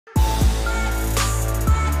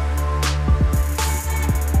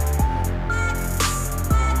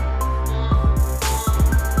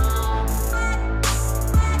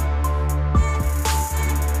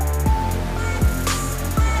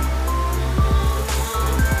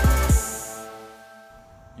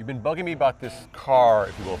been bugging me about this car,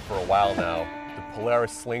 if you will, for a while now. The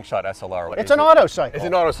Polaris Slingshot SLR. It's an autocycle. It's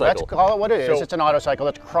an autocycle. Let's call it what it is. It's an autocycle.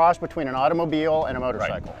 It's a cross between an automobile and a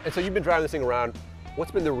motorcycle. Right. And so you've been driving this thing around.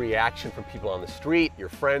 What's been the reaction from people on the street, your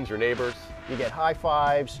friends, your neighbors? You get high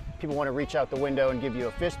fives. People want to reach out the window and give you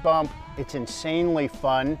a fist bump. It's insanely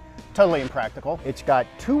fun. Totally impractical. It's got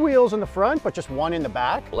 2 wheels in the front, but just 1 in the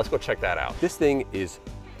back. Let's go check that out. This thing is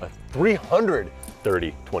a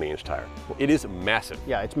 330 20-inch tire. It is massive.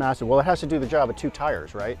 Yeah, it's massive. Well, it has to do the job of 2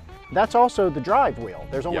 tires, right? That's also the drive wheel.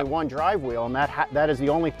 There's only 1 drive wheel, and that is the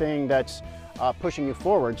only thing that's pushing you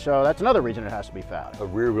forward. So that's another reason it has to be fast. A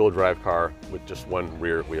rear-wheel drive car with just 1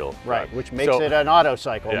 rear wheel. Right, which makes it an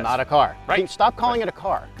autocycle, not a car. Right. Stop calling it a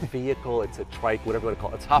car. Vehicle, it's a trike, whatever you want to call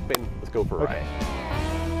it. Let's hop in, let's go for a ride.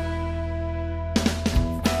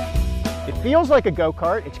 It feels like a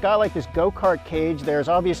go-kart. It's got like this go-kart cage. There's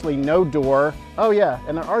obviously no door. Oh yeah,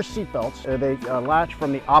 and there are seat belts. They latch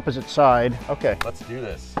from the opposite side. Okay. Let's do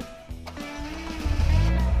this.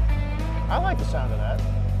 I like the sound of that.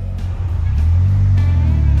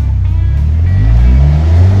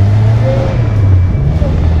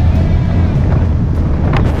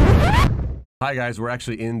 Hi guys, we're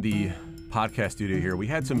actually in the podcast studio here. We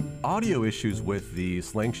had some audio issues with the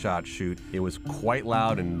Slingshot shoot. It was quite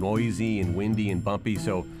loud and noisy and windy and bumpy,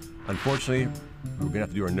 so unfortunately, we're gonna have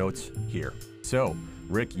to do our notes here. So,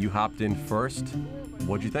 Rick, you hopped in first.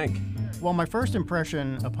 What'd you think? Well, my first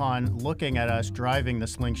impression upon looking at us driving the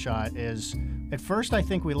Slingshot is, at first I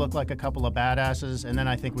think we look like a couple of badasses, and then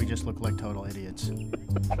I think we just look like total idiots.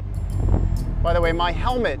 By the way, my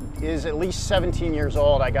helmet is at least 17 years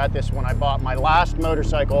old. I got this when I bought my last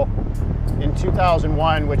motorcycle in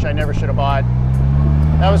 2001, which I never should have bought.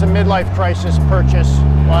 That was a midlife crisis purchase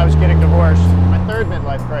while I was getting divorced. My 3rd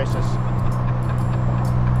midlife crisis.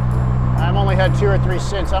 I've only had 2 or 3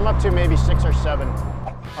 since. I'm up to maybe 6 or 7.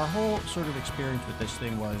 Our whole sort of experience with this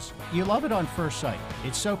thing was, you love it on first sight.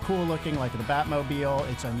 It's so cool looking, like the Batmobile.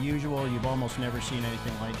 It's unusual. You've almost never seen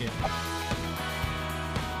anything like it.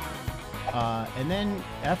 And then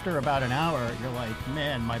after about an hour, you're like,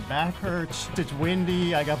 man, my back hurts. It's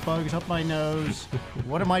windy. I got bugs up my nose.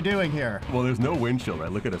 What am I doing here? Well, there's no windshield,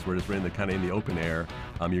 right? Look at us. We're just in the kind of in the open air.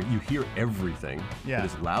 You hear everything. Yeah. It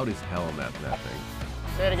is loud as hell in that thing.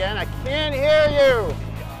 Say it again. I can't hear you.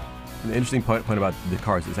 The interesting point about the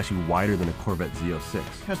car is it's actually wider than a Corvette Z06.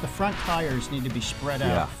 Because the front tires need to be spread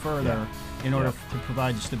out further in order to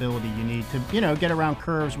provide the stability you need to, get around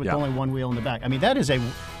curves with only 1 wheel in the back. I mean, that is a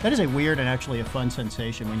weird and actually a fun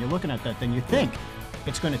sensation. When you're looking at that thing, you think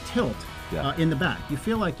it's going to tilt in the back. You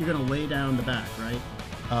feel like you're going to lay down the back, right?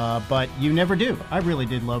 But you never do. I really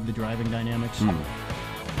did love the driving dynamics.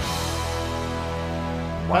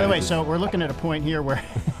 By the way, so we're looking at a point here where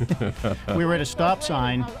we were at a stop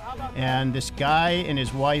sign, and this guy and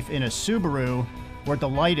his wife in a Subaru were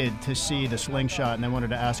delighted to see the Slingshot, and they wanted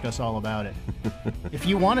to ask us all about it. If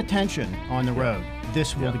you want attention on the road,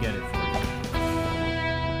 this will get it for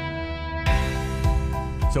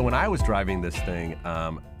you. So when I was driving this thing,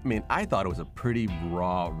 I mean, I thought it was a pretty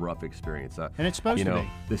raw, rough experience. And it's supposed to be.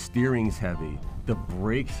 The steering's heavy. The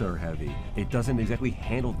brakes are heavy. It doesn't exactly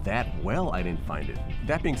handle that well, I didn't find it.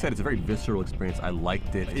 That being said, it's a very visceral experience. I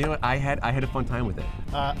liked it. You know what? I had a fun time with it.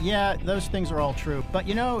 Yeah, those things are all true. But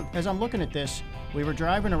as I'm looking at this, we were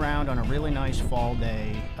driving around on a really nice fall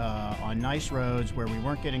day on nice roads where we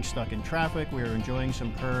weren't getting stuck in traffic. We were enjoying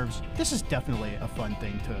some curves. This is definitely a fun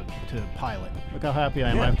thing to pilot. Look how happy I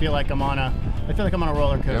am. I feel like I'm on a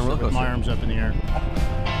roller coaster with my arms up in the air.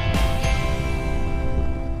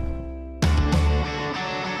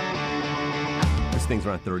 This thing's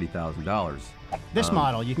around $30,000. This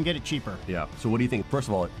model, you can get it cheaper. Yeah. So what do you think? First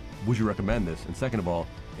of all, would you recommend this? And second of all,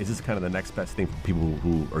 is this kind of the next best thing for people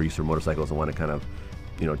who are used to motorcycles and want to kind of,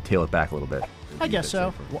 tail it back a little bit? I guess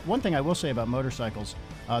so. One thing I will say about motorcycles,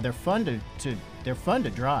 they're fun to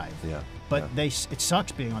drive. Yeah. But it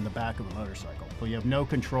sucks being on the back of a motorcycle. Well, you have no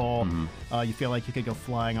control. You feel like you could go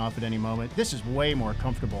flying off at any moment. This is way more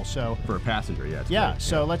comfortable. So for a passenger, yeah. Great.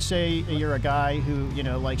 So let's say you're a guy who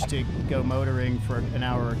likes to go motoring for an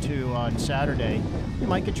hour or 2 on Saturday. You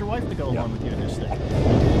might get your wife to go along with you in this thing.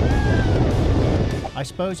 I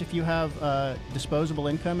suppose if you have disposable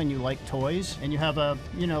income and you like toys, and you have a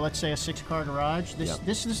let's say a 6-car garage,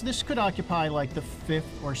 this could occupy like the 5th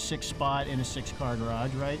or 6th spot in a 6-car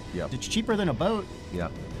garage, right? Yeah. It's cheaper than a boat. Yeah.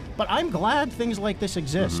 But I'm glad things like this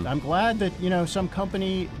exist. I'm glad that some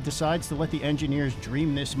company decides to let the engineers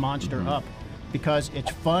dream this monster up, because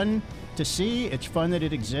it's fun to see, it's fun that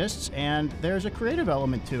it exists, and there's a creative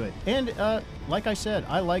element to it. And like I said,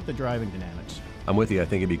 I like the driving dynamics. I'm with you. I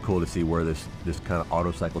think it'd be cool to see where this kind of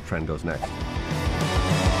autocycle trend goes next.